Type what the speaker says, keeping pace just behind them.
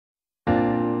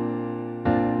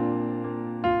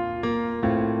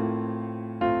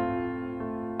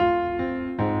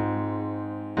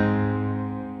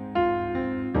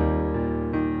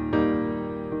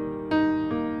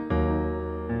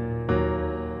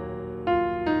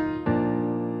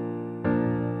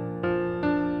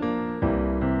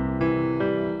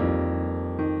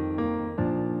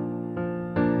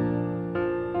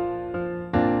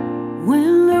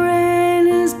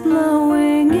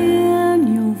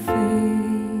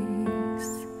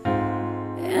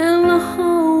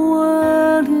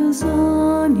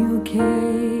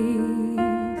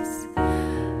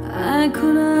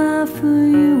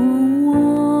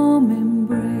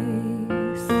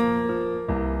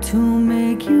to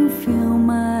make you feel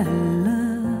my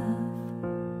love.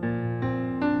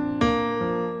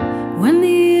 When the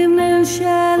evening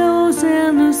shadows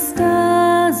and the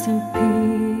stars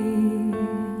appear,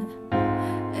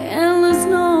 and there's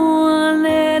no one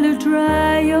there to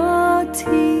dry your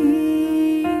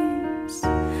tears,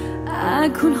 I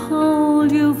could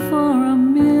hold you for a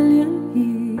million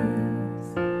years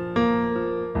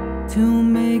to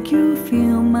make you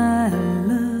feel my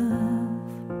love.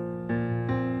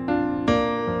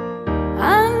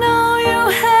 I know you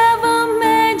haven't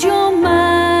made your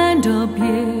mind up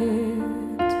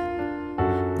yet,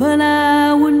 but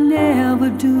I would never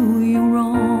do you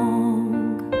wrong.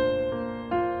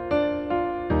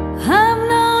 I've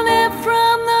known it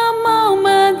from the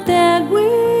moment that we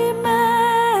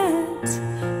met,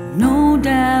 no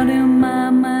doubt in my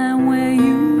mind where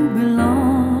you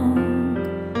belong.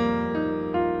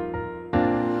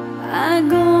 I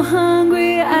go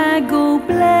hungry, I go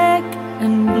black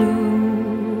and blue,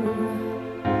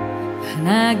 and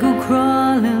I go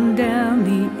crawling down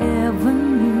the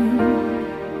avenue.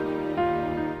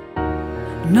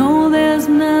 No, there's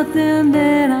nothing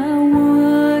that I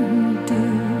wouldn't do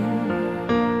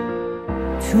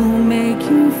to make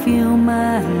you feel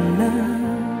my love.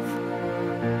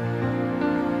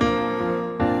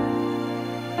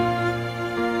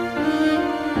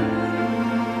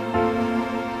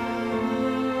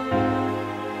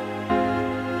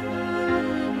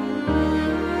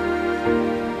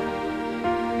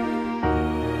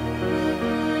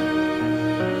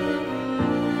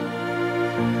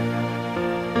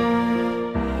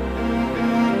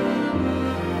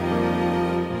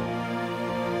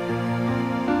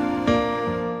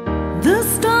 The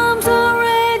storms are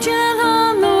raging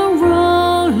on the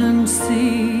rolling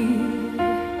sea,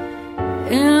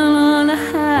 and on a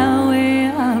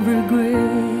highway of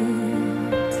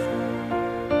regret.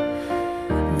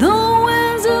 The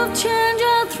winds of change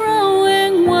are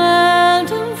throwing wild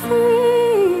and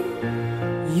free.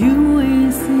 You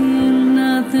ain't seen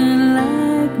nothing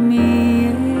like me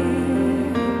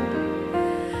yet.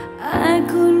 I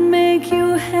could make you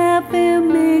happy,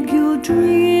 make your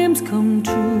dreams come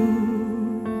true.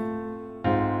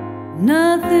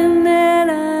 Nothing that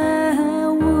I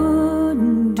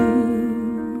wouldn't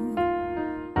do.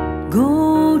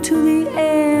 Go to the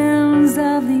ends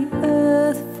of the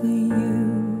earth for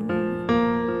you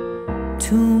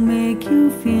to make you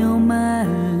feel my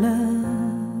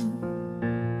love,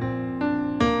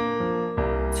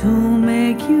 to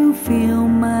make you feel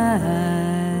my